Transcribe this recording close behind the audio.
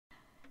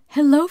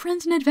Hello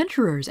friends and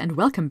adventurers, and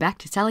welcome back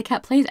to Sally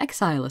Cat Plays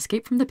Exile,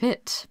 Escape from the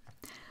Pit.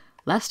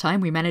 Last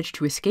time we managed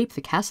to escape the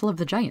Castle of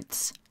the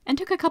Giants, and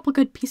took a couple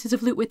good pieces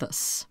of loot with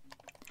us.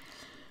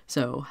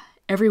 So,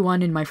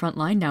 everyone in my front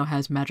line now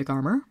has magic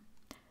armor.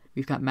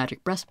 We've got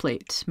magic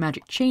breastplate,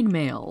 magic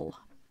chainmail,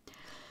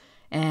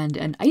 and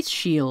an ice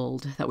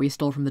shield that we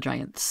stole from the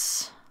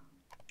Giants.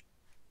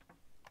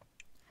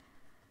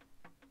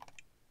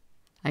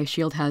 Ice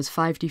Shield has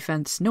 5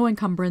 defense, no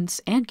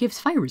encumbrance, and gives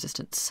fire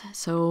resistance,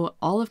 so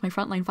all of my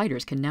frontline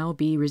fighters can now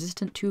be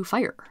resistant to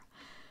fire,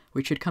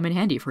 which should come in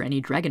handy for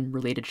any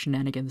dragon-related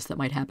shenanigans that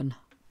might happen.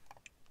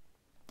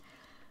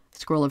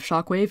 Scroll of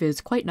Shockwave is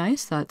quite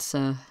nice. That's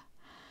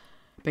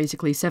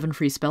basically 7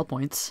 free spell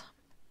points.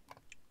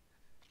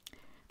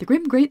 The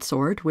Grim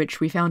Greatsword, which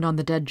we found on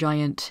the dead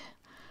giant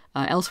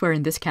elsewhere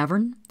in this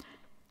cavern,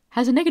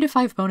 has a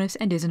 -5 bonus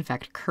and is in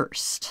fact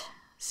cursed,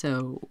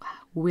 so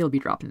we'll be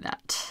dropping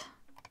that.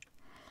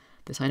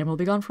 This item will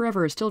be gone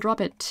forever. Still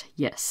drop it.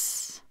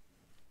 Yes.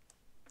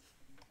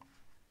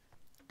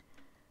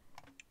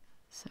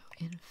 So,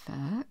 in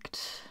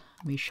fact,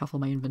 let me shuffle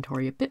my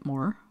inventory a bit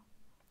more.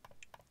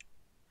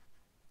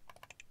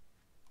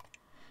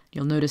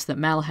 You'll notice that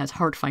Mal has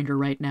Heartfinder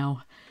right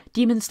now.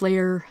 Demon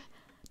Slayer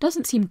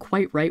doesn't seem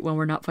quite right when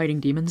we're not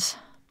fighting demons.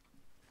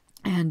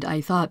 And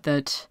I thought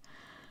that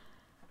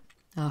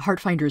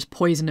Heartfinder's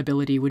poison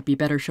ability would be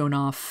better shown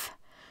off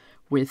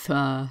with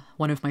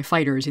one of my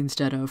fighters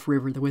instead of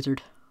River the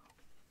Wizard.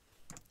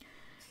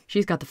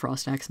 She's got the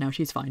Frost Axe now,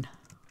 she's fine.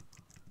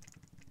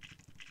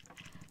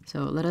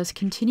 So let us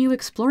continue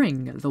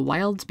exploring the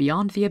wilds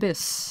beyond the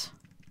abyss.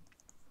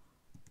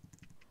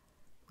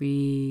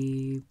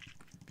 Did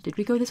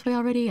we go this way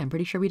already? I'm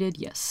pretty sure we did,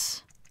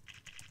 yes.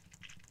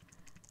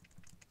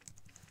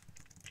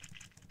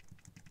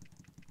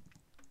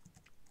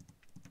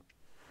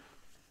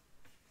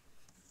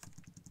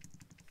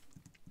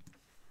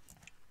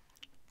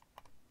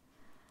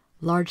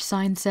 Large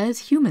sign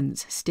says,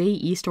 humans, stay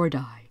east or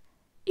die.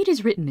 It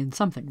is written in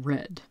something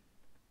red.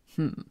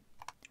 Well,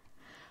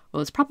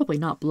 it's probably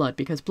not blood,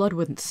 because blood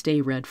wouldn't stay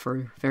red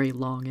for very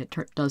long. It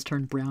does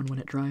turn brown when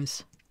it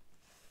dries.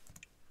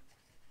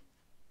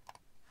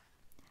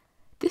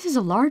 This is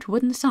a large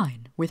wooden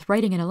sign, with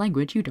writing in a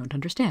language you don't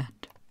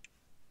understand.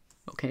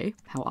 Okay,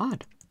 how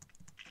odd.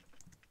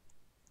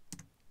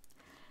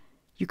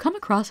 You come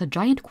across a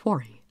giant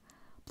quarry.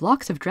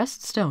 Blocks of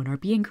dressed stone are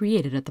being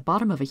created at the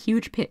bottom of a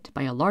huge pit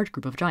by a large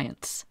group of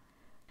giants.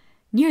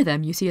 Near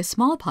them you see a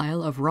small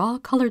pile of raw,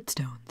 colored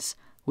stones,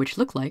 which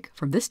look like,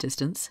 from this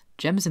distance,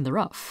 gems in the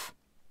rough.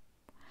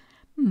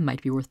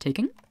 Might be worth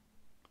taking.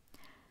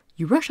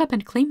 You rush up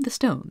and claim the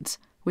stones,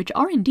 which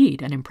are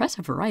indeed an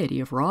impressive variety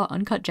of raw,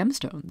 uncut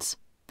gemstones.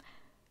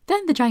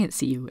 Then the giants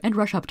see you and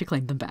rush up to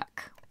claim them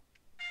back.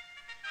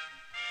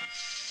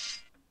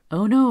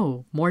 Oh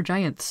no, more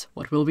giants.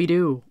 What will we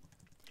do?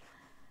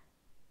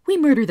 We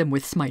murder them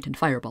with smite and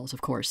fireballs,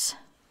 of course.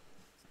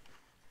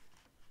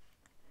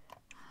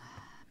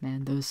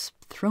 Man, those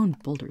thrown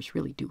boulders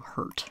really do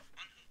hurt.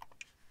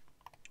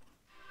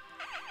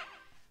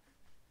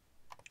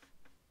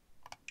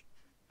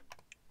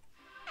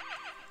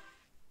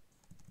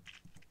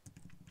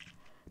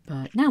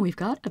 But now we've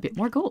got a bit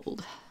more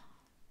gold.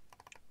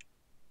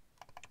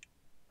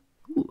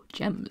 Ooh,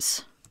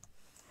 gems.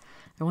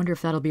 I wonder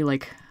if that'll be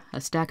like a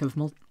stack of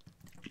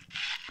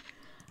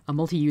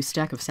multi-use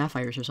stack of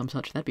sapphires or some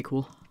such. That'd be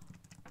cool.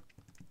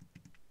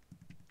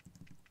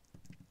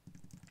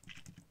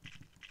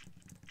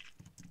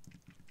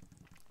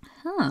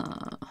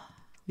 Huh.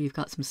 We've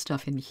got some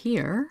stuff in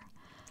here.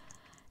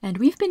 And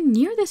we've been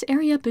near this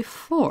area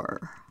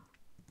before.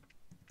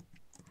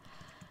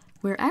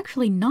 We're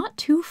actually not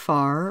too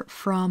far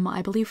from,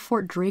 I believe,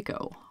 Fort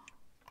Draco.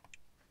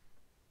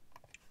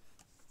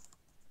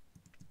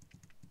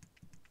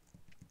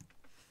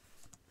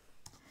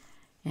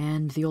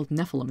 And the old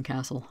Nephilim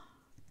Castle.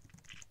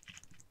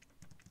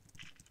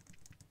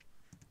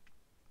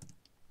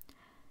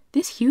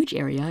 This huge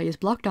area is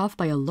blocked off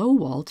by a low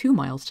wall 2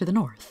 miles to the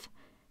north.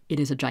 It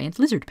is a giant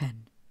lizard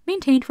pen,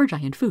 maintained for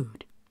giant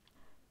food.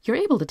 You're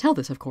able to tell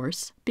this, of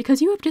course,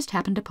 because you have just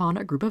happened upon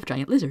a group of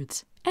giant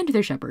lizards, and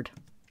their shepherd.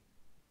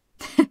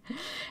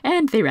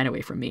 And they ran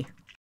away from me.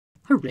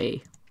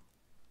 Hooray.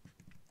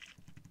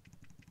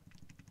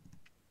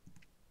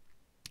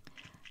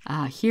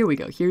 Ah, here we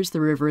go. Here's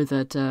the river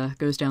that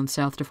goes down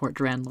south to Fort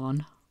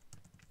Dranlon.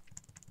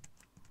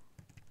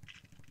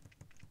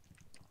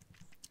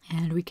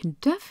 And we can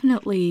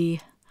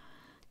definitely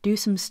do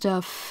some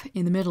stuff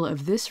in the middle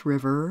of this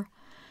river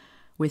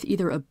with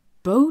either a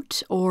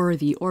boat or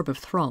the Orb of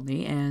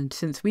Thralney, and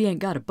since we ain't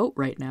got a boat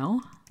right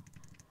now,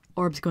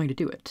 Orb's going to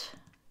do it.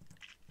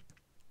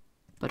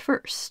 But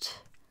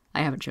first,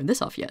 I haven't shown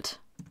this off yet.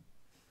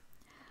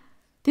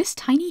 This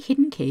tiny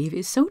hidden cave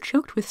is so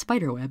choked with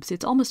spiderwebs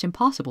it's almost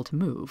impossible to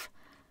move.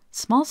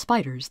 Small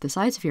spiders the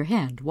size of your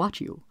hand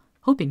watch you,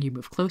 hoping you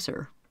move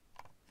closer.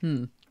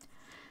 Well,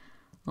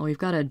 we've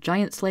got a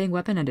giant slaying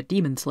weapon and a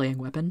demon slaying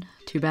weapon.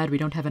 Too bad we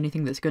don't have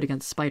anything that's good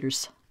against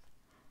spiders.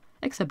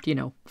 Except, you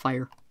know,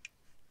 fire.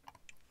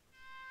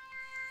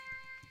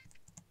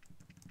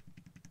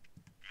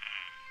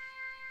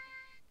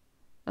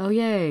 Oh,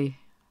 yay.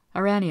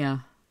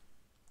 Arania.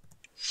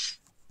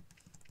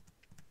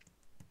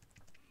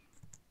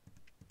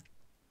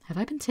 Have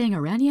I been saying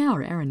Arania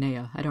or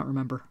Aranea? I don't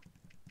remember.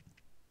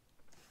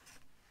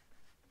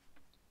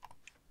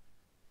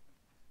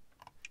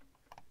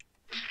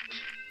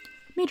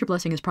 Major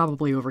Blessing is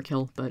probably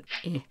overkill, but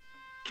eh.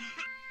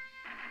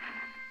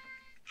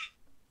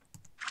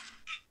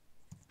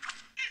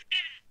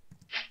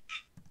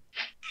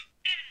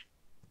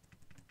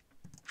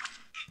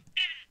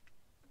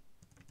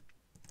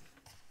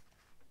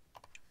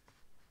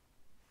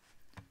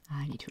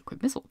 I need to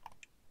equip Missile.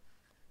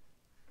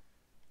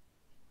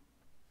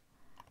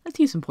 Let's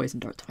use some Poison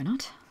Darts, why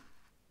not?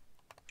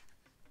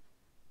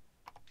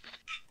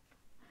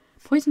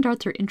 Poison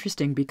darts are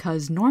interesting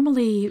because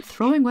normally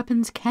throwing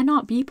weapons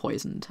cannot be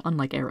poisoned,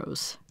 unlike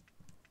arrows.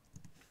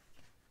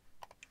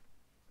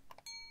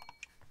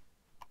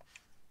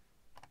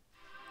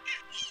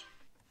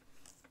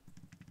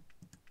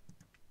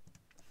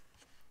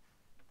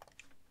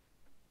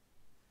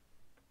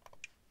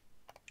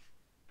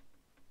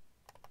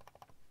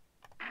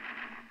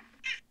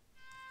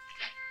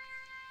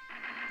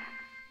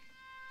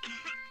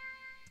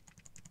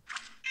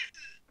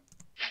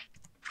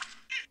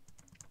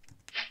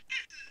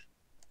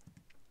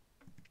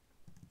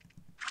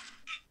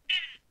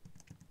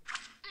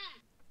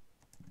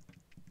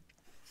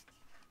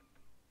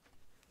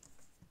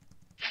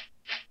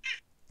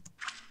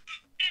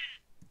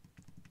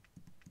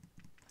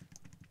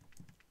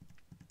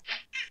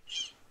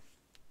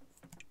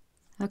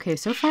 Okay,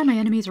 so far my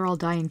enemies are all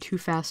dying too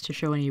fast to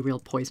show any real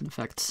poison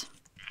effects.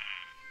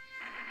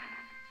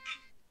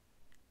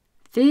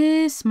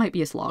 This might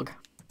be a slog.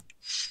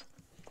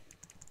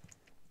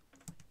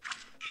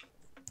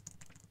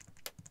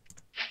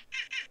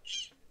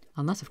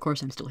 Unless, of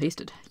course, I'm still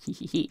hasted. Hee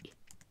hee hee.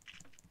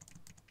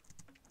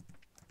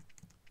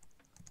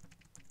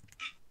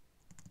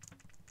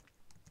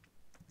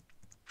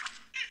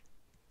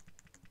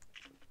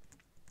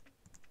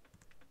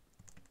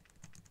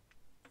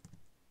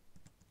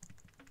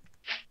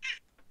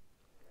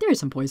 There is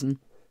some poison.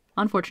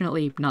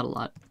 Unfortunately, not a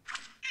lot.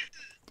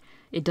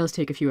 It does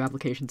take a few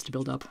applications to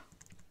build up.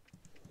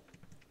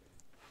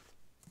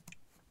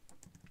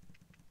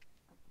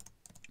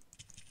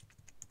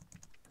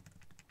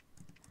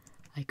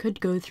 I could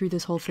go through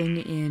this whole thing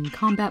in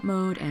combat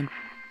mode and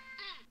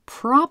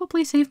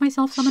probably save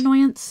myself some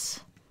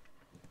annoyance.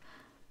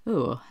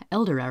 Ooh,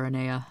 Elder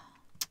Aranea.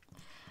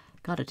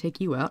 Gotta take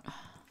you out.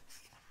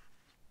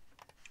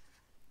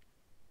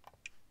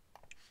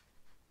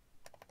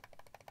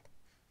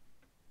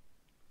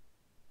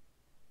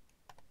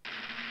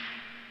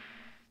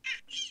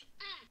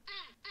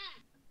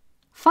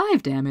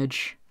 Five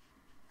damage.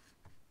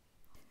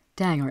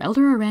 Dang, are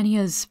Elder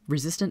Araneas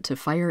resistant to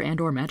fire and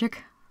or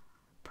magic?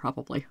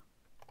 Probably.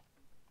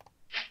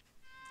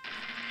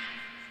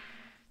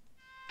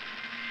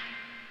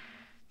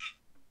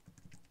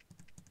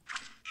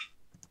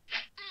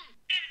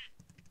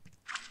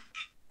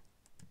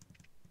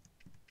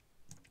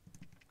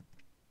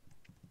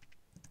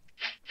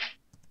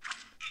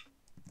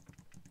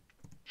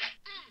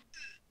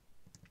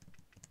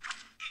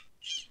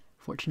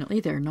 Fortunately,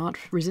 they're not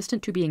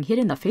resistant to being hit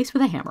in the face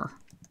with a hammer.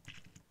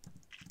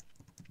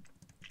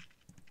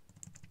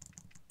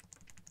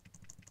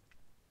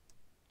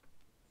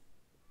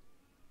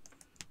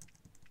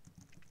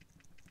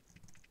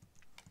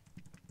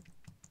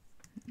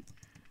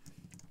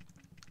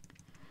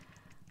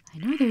 I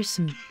know there's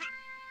some...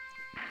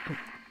 Oh.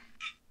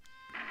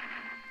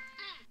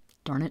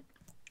 Darn it.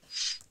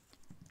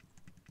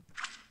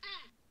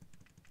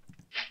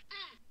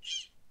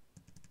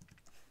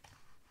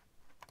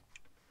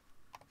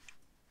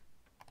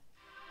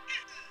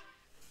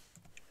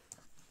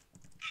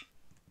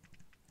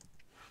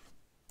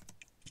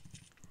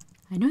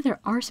 I know there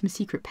are some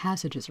secret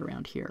passages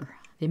around here.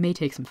 They may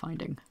take some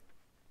finding.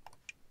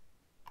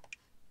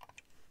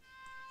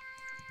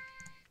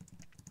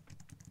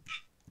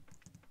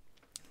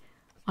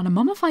 On a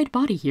mummified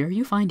body here,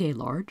 you find a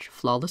large,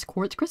 flawless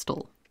quartz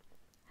crystal.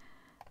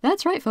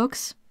 That's right,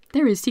 folks.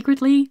 There is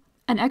secretly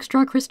an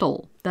extra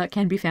crystal that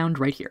can be found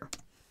right here.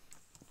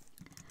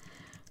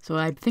 So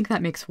I think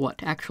that makes,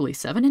 what, actually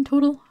 7 in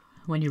total?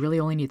 When you really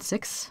only need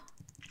 6?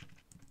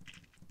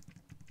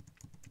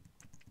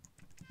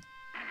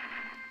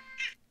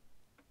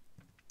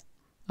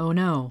 Oh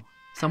no,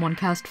 someone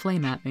cast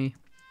flame at me.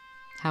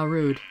 How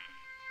rude.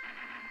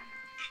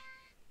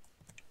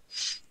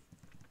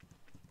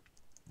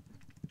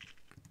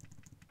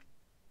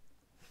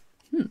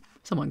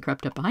 Someone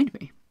crept up behind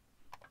me.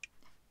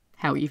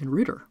 How even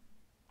ruder.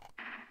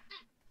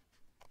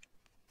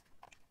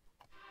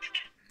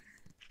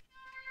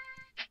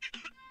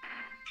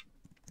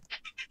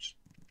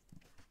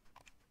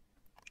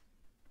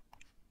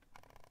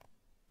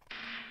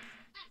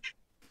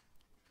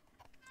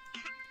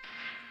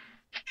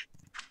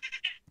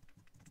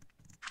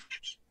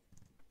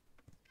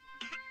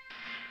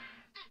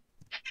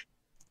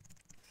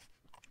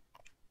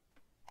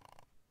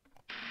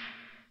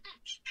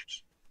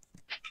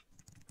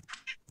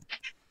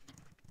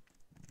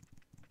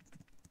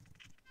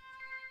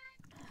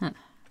 Huh.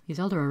 These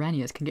elder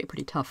Aaahhs can get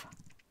pretty tough.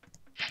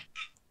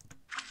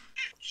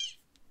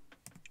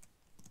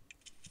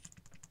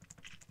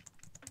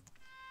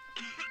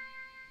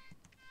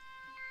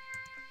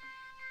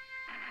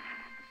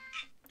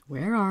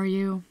 Where are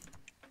you?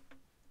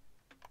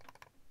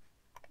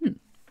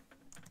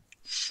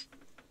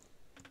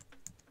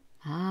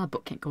 Ah,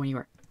 boat can't go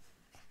anywhere.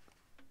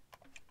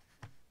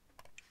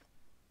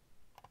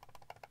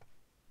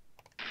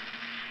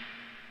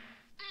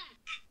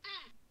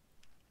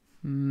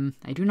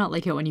 I do not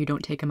like it when you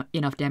don't take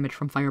enough damage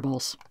from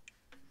fireballs.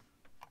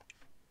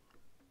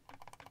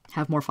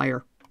 Have more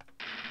fire.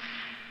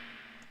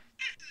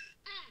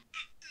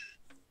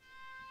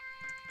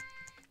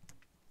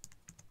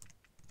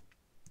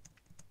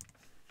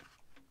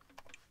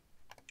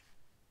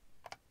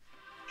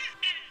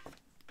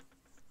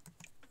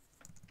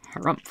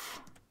 Harumph.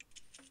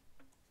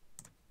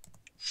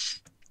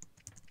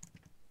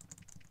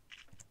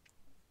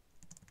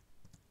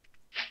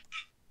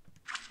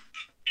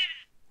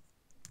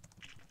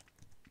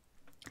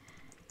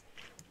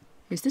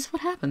 Is this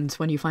what happens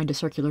when you find a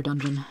circular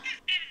dungeon?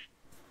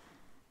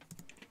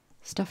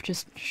 Stuff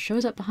just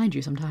shows up behind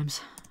you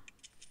sometimes.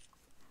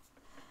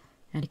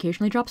 And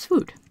occasionally drops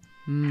food.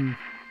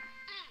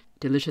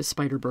 Delicious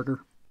spider burger.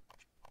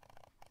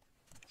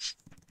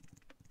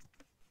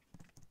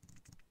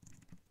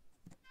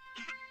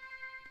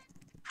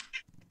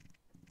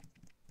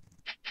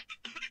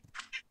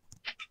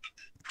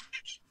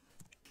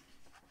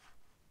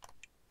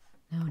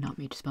 No, not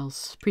mage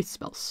spells. Priest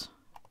spells.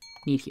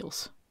 Need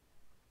heals.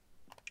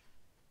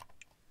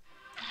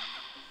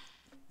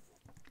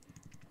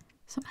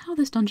 Somehow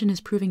this dungeon is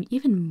proving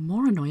even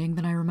more annoying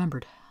than I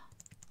remembered.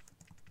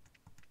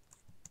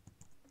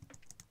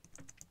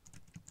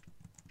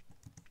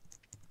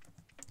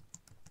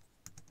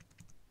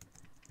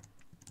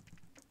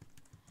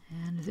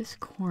 And this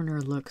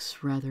corner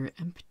looks rather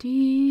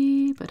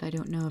empty, but I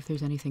don't know if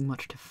there's anything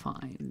much to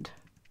find.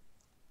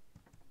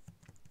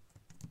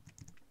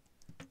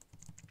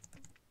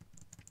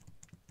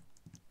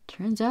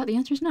 Turns out the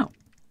answer is no.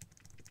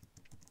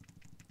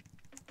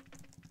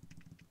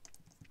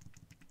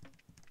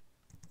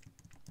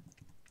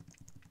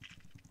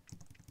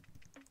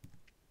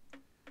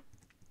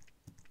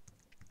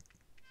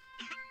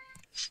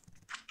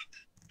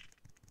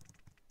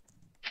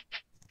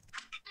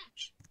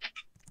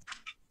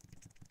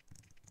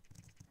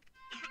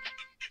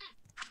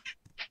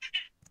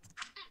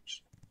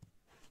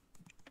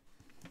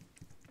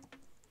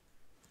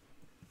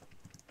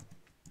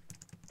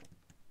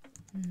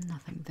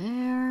 Nothing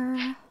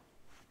there.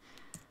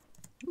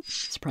 Oops,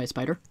 surprise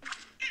spider.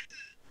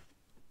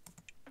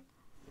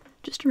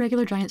 Just a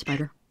regular giant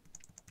spider.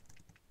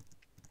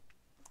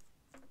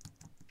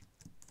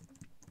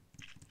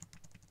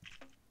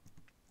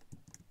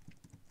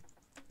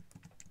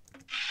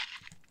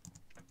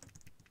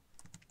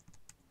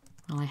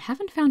 Well, I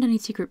haven't found any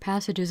secret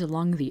passages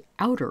along the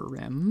outer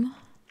rim.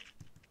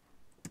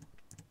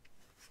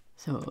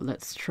 So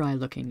let's try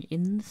looking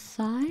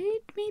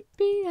inside,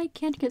 maybe? I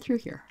can't get through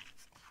here.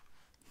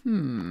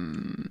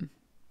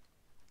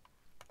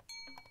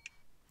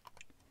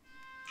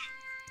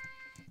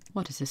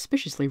 What a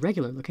suspiciously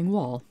regular looking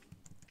wall.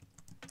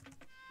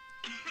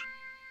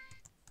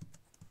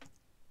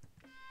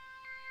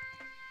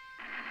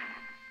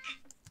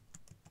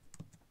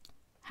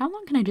 How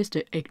long can I just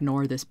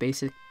ignore this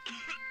basic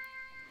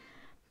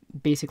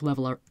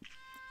level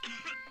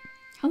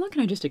How long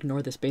can I just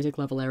ignore this basic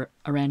level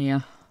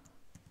Aaahhh?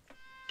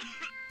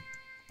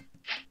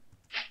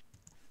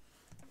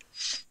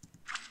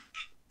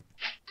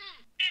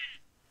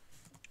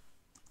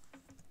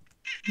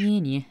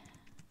 Yeah.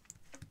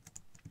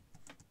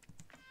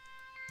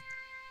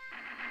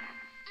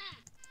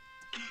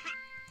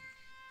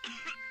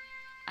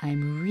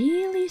 I'm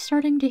really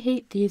starting to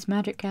hate these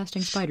magic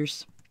casting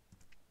spiders.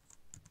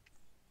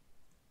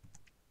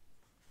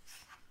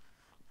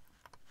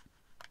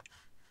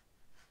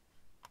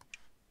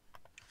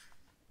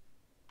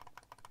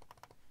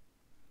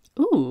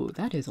 Ooh,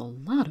 that is a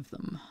lot of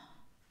them.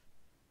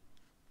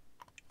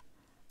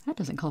 That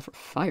doesn't call for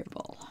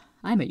fireball.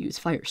 I may use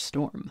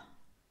firestorm.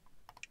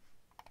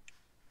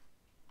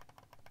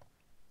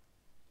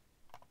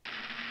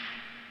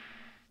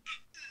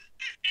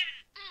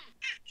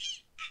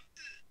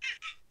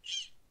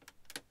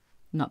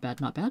 Not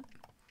bad, not bad.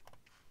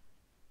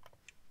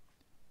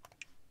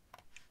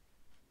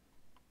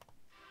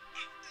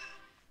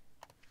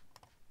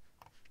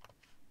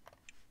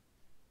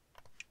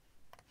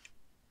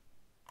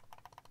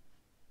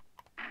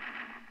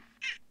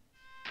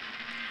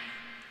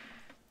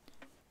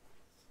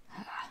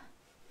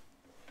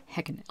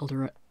 Heckin'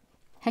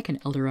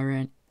 Elder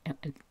Aaahhh.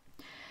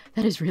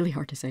 That is really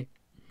hard to say.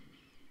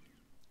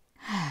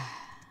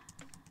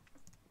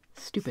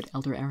 Stupid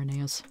Elder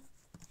Aaahhs.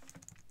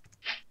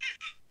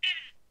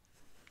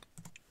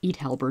 Eat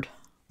halberd.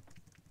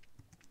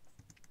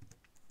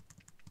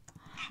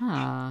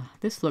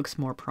 This looks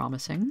more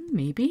promising.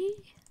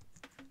 Maybe?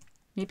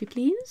 Maybe,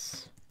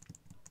 please?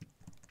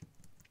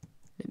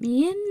 Let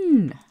me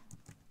in!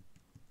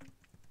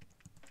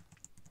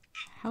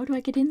 How do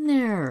I get in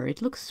there?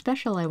 It looks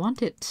special. I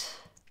want it.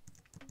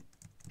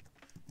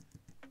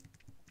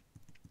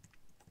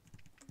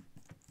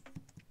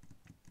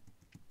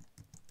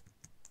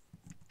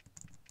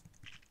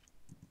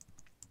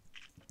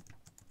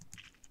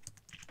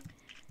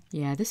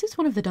 Yeah, this is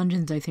one of the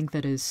dungeons I think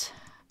that is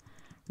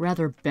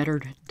rather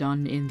better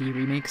done in the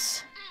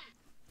remakes.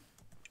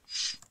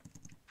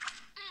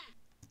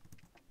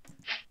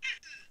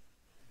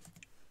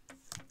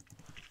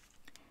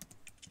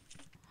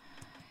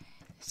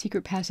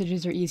 Secret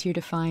passages are easier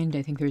to find.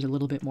 I think there's a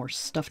little bit more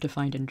stuff to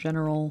find in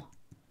general.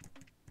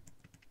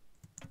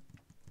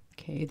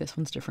 Okay, this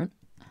one's different.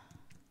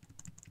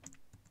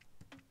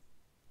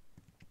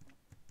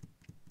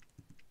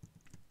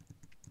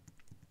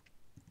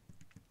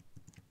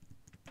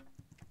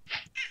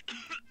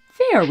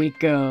 There we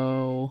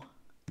go!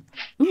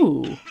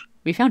 Ooh,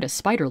 we found a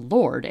spider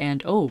lord,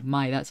 and oh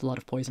my, that's a lot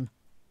of poison.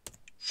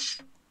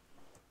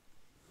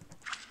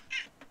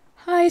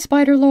 Hi,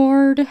 spider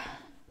lord!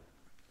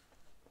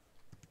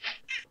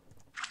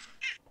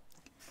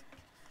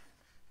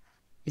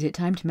 Is it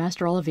time to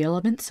master all of the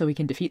elements so we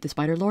can defeat the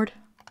spider lord?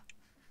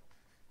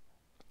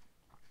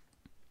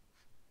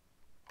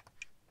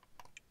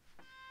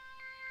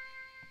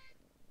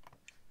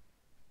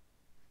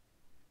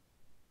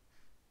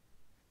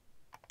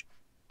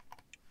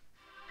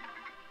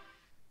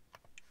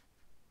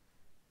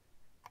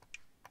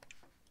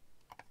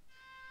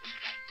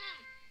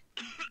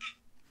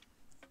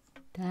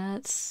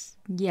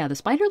 Yeah, the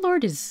spider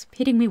lord is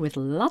hitting me with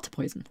lots of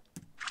poison.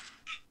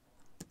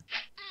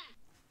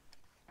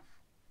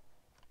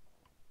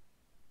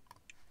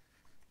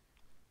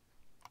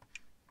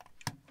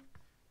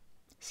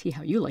 See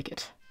how you like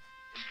it.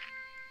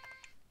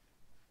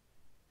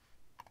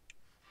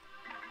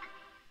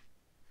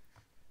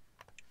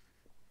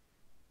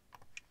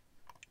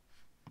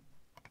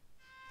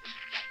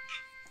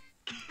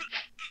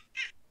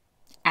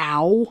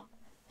 Ow!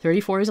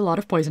 34 is a lot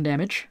of poison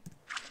damage.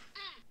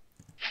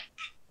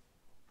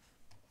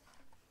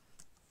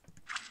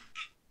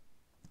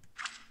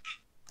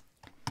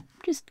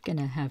 I'm just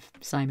gonna have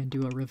Simon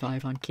do a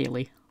revive on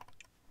Kaylee.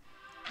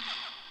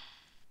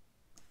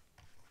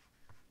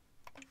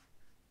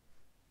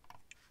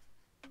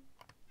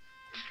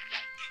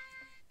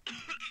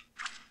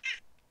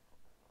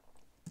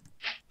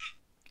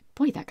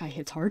 Boy, that guy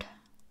hits hard.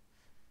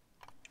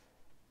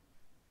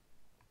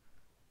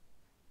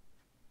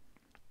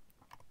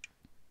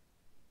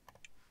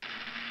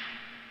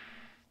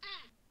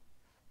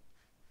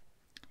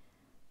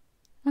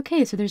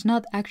 Okay, so there's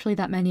not actually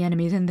that many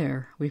enemies in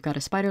there. We've got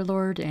a Spider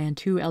Lord and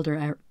two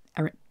Elder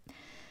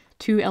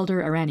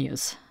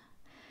Aaahhs.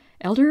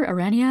 Elder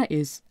Aaahh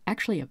is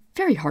actually a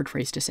very hard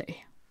phrase to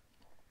say.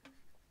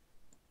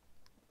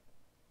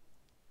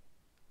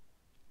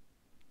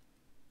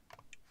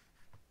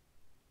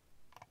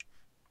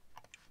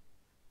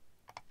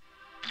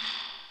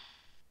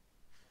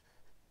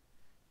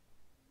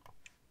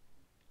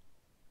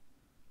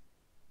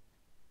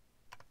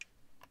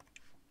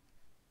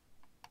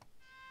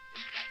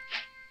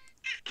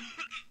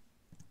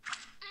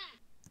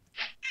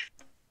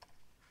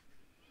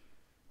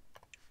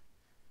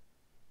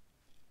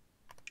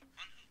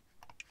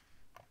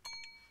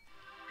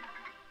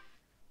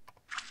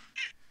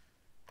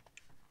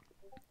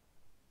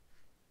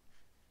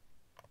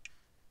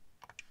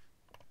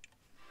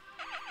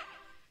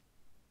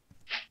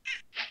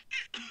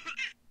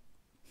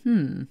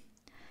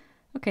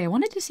 Okay, I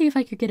wanted to see if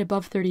I could get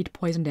above 30 to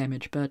poison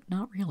damage, but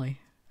not really.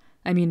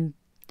 I mean,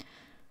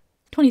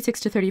 26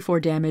 to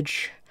 34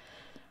 damage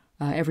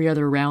every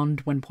other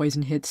round when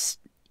poison hits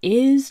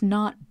is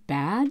not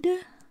bad.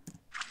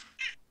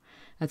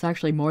 That's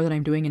actually more than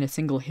I'm doing in a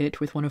single hit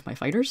with one of my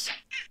fighters.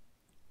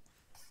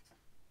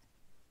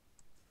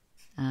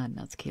 And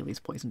that's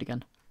Kaylee's poisoned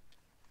again.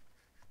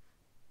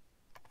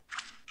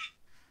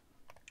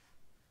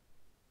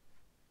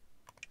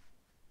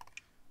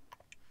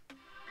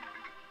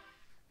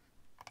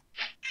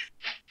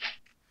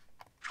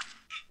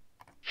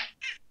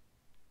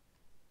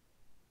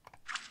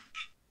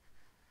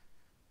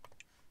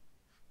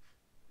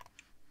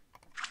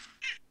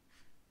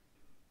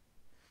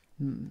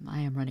 I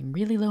am running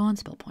really low on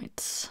spell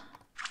points.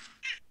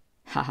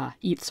 Haha,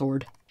 eat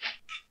sword.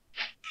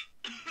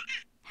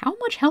 How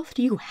much health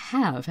do you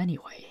have,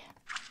 anyway?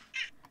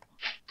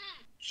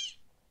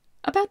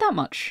 About that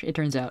much, it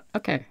turns out.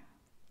 Okay.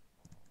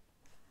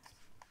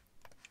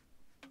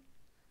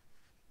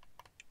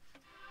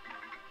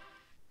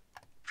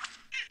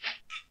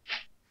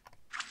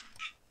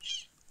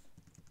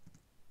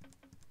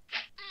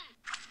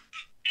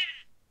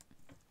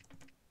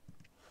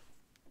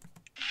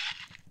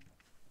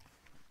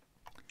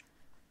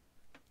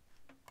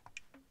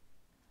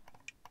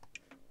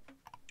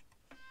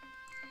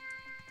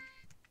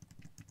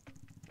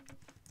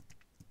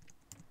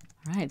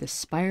 Alright, the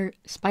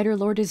Spider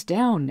Lord is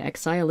down.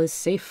 Exile is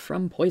safe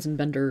from poison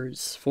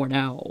benders, for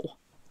now.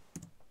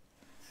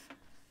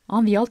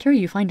 On the altar,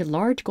 you find a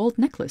large gold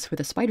necklace with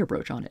a spider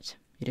brooch on it.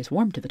 It is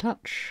warm to the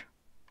touch.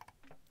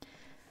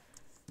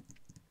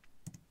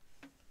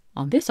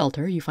 On this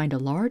altar, you find a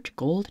large,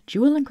 gold,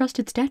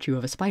 jewel-encrusted statue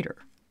of a spider.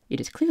 It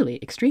is clearly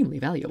extremely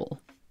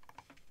valuable.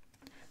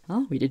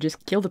 Well, we did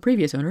just kill the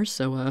previous owners,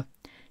 so,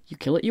 you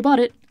kill it, you bought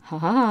it. Ha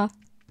ha ha.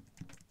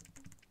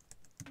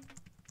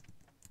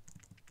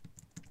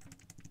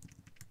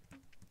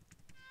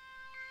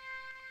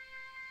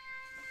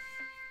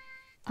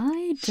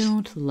 I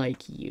don't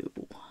like you.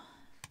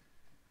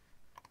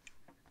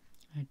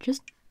 I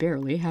just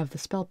barely have the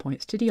spell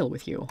points to deal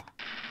with you.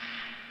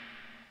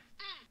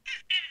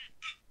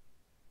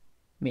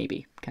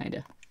 Maybe,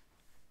 kinda.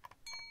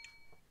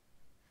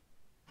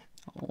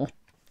 Oh.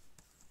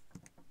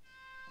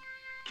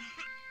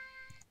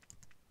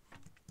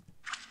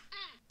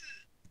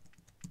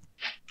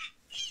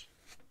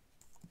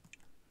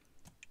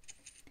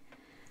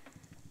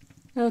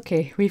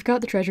 Okay, we've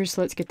got the treasures,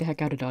 so let's get the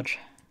heck out of Dodge.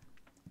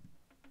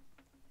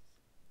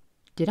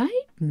 Did I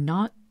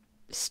not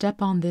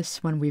step on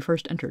this when we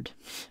first entered?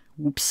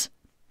 Whoops.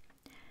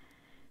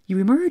 You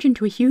emerge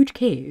into a huge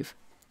cave.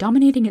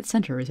 Dominating its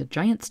center is a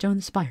giant stone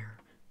spire,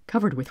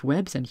 covered with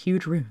webs and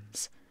huge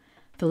runes.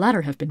 The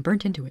latter have been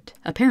burnt into it,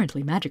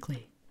 apparently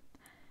magically.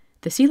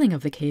 The ceiling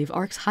of the cave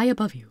arcs high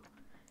above you.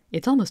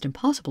 It's almost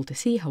impossible to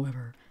see,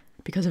 however,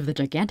 because of the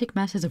gigantic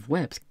masses of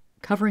webs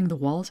covering the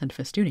walls and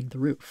festooning the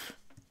roof.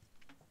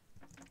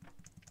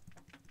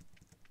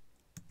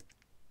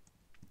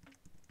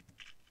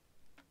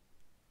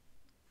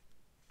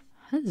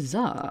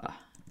 Huzzah!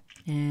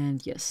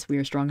 And yes, we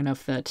are strong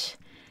enough that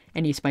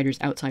any spiders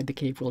outside the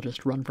cave will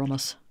just run from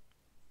us.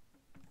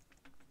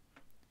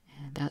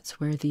 And that's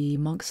where the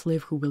monks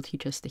live who will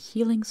teach us the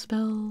healing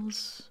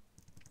spells.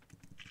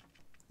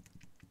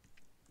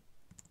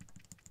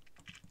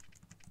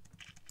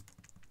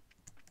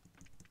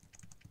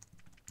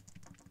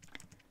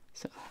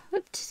 So,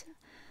 let's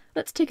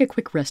take a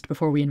quick rest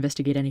before we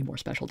investigate any more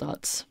special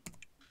dots.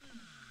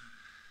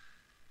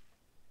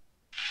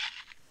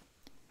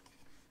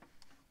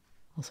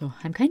 Also,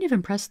 I'm kind of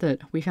impressed that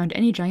we found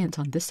any giants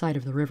on this side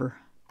of the river.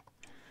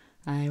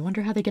 I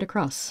wonder how they get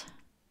across.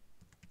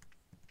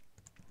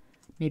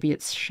 Maybe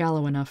it's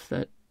shallow enough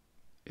that...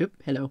 Oop,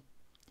 hello.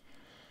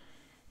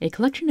 A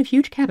collection of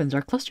huge cabins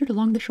are clustered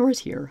along the shores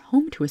here,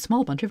 home to a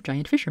small bunch of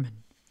giant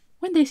fishermen.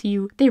 When they see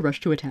you, they rush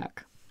to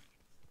attack.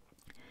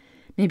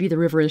 Maybe the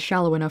river is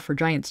shallow enough for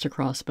giants to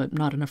cross, but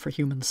not enough for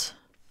humans.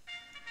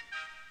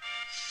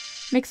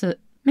 Makes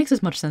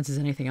as much sense as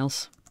anything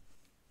else.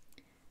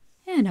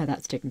 And now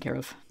that's taken care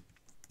of.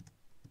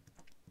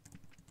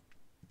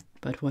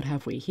 But what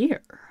have we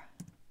here?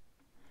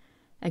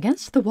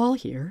 Against the wall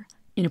here,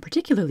 in a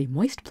particularly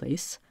moist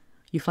place,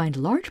 you find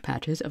large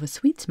patches of a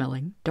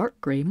sweet-smelling,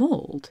 dark gray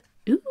mold.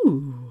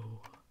 Ooh!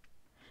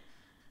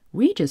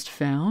 We just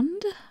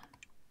found...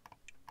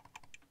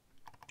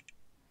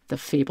 the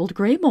fabled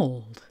gray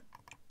mold.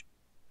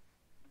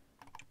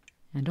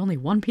 And only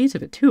one piece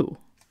of it, too.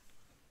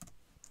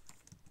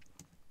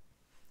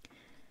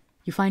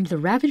 You find the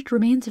ravaged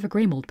remains of a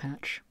grey mold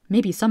patch.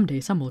 Maybe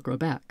someday some will grow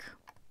back.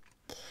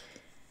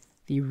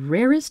 The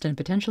rarest and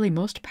potentially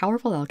most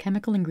powerful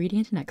alchemical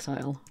ingredient in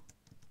Exile.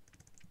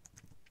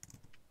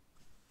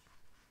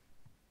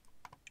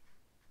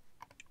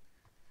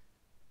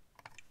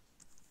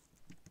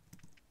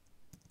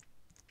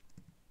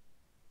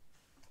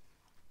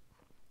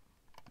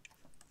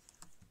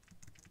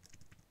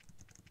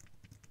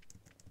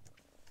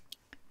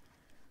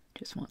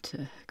 Just want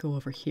to go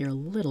over here a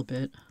little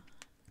bit.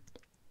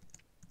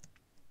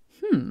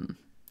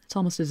 It's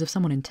almost as if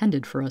someone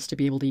intended for us to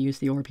be able to use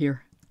the orb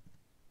here.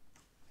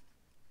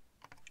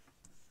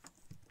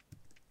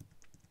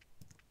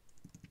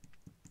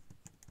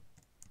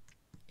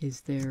 Is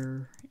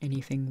there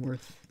anything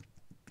worth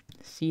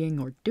seeing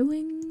or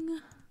doing?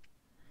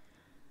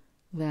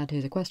 That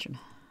is a question.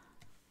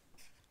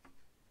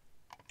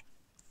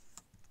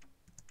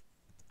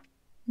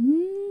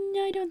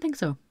 I don't think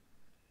so.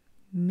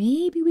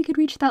 Maybe we could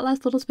reach that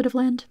last little bit of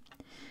land.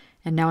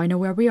 And now I know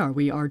where we are.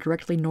 We are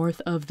directly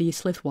north of the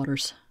Slith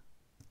Waters.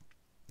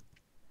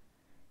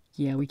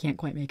 Yeah, we can't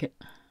quite make it.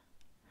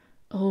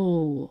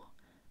 Oh,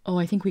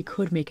 I think we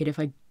could make it if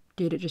I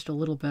did it just a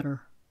little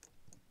better.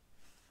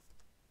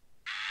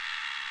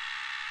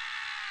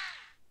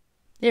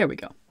 There we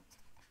go.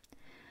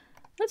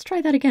 Let's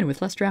try that again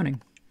with less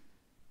drowning.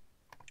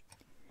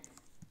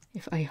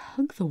 If I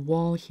hug the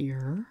wall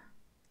here...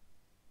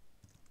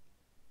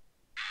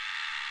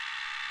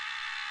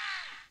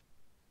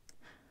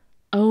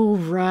 Oh,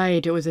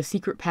 right. It was a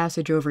secret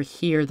passage over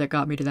here that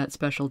got me to that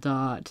special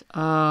dot.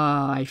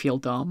 Ah, I feel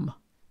dumb.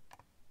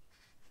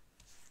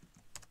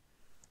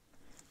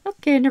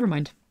 Okay, never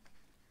mind.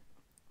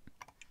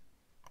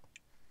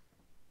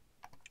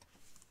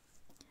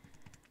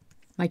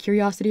 My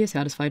curiosity is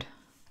satisfied.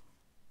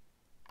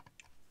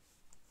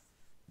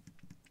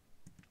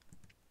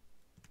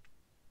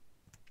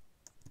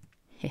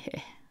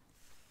 Hehe.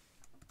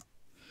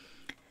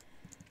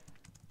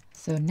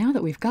 So now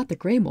that we've got the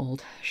Grey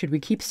Mold, should we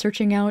keep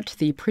searching out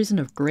the prison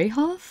of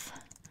Greyhoth?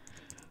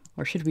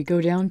 Or should we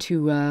go down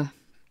to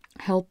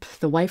help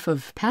the wife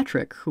of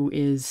Patrick, who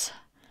is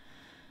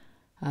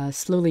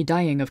slowly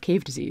dying of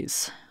cave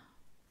disease?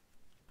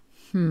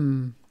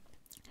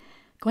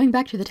 Going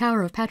back to the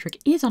Tower of Patrick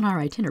is on our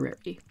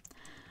itinerary.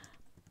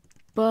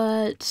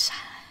 But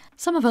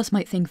some of us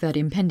might think that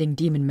impending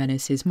demon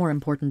menace is more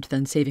important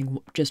than saving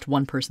just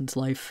one person's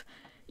life,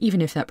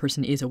 even if that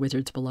person is a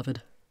wizard's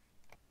beloved.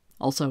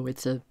 Also,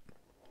 it's a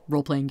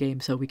role-playing game,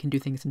 so we can do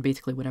things in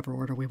basically whatever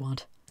order we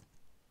want.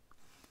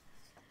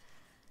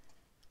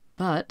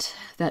 But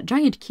that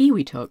giant key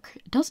we took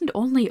doesn't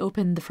only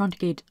open the front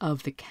gate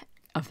of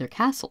their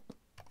castle.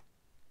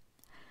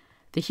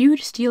 The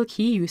huge steel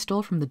key you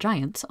stole from the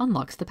giants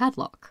unlocks the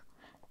padlock.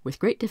 With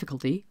great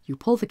difficulty, you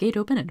pull the gate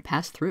open and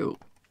pass through.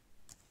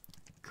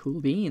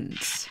 Cool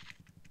beans.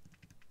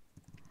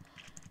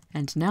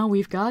 And now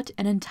we've got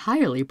an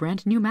entirely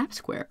brand new map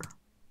square.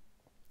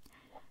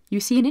 You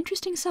see an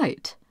interesting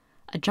sight.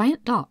 A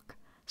giant dock,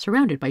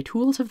 surrounded by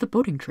tools of the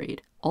boating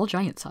trade, all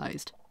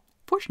giant-sized.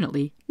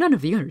 Fortunately, none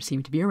of the owners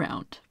seem to be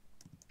around.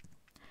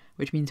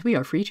 Which means we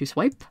are free to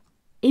swipe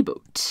a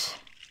boat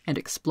and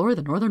explore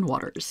the northern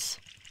waters.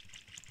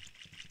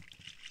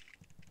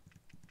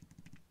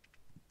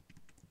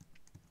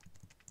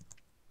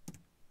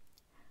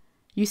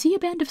 You see a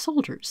band of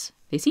soldiers.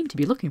 They seem to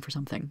be looking for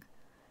something.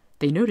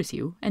 They notice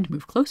you and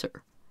move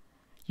closer.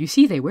 You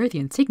see they wear the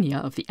insignia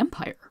of the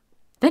Empire.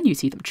 Then you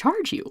see them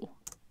charge you.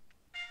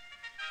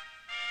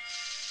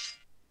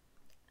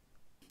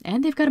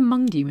 And they've got a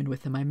Mung Demon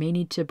with them. I may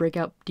need to break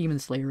out Demon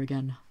Slayer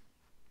again.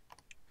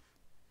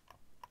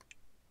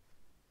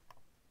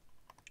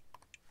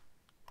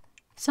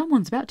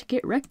 Someone's about to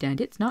get wrecked and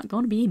it's not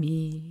going to be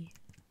me.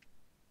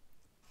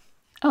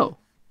 Oh.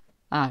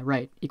 Ah,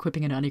 right.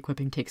 Equipping and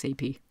unequipping takes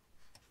AP.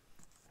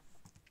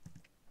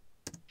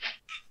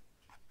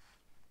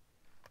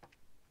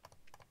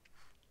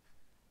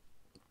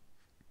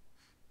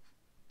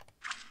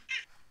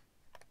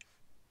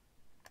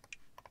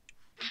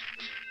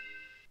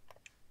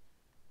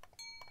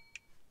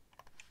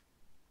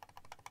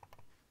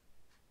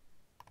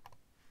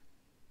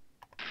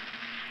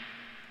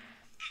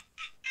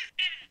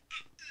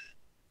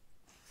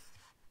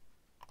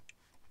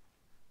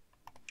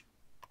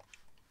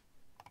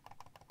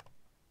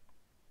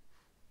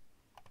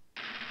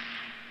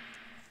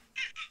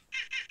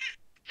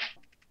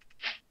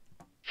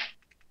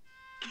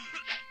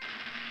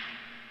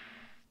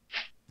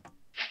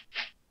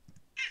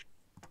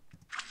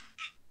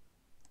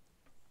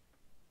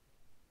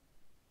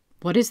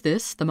 What is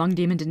this? The Mung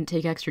Demon didn't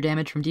take extra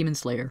damage from Demon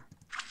Slayer.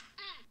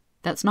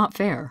 That's not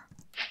fair.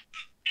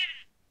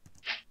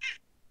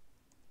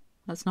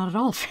 That's not at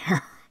all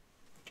fair.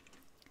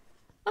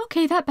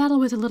 Okay, that battle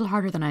was a little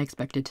harder than I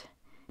expected.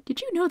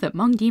 Did you know that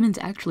Mung Demons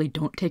actually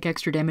don't take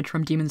extra damage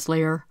from Demon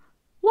Slayer?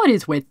 What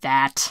is with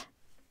that?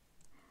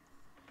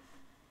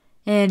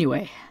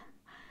 Anyway,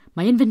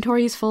 my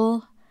inventory is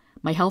full.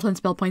 My health and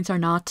spell points are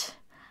not.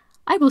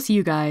 I will see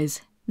you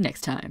guys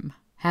next time.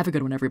 Have a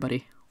good one,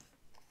 everybody.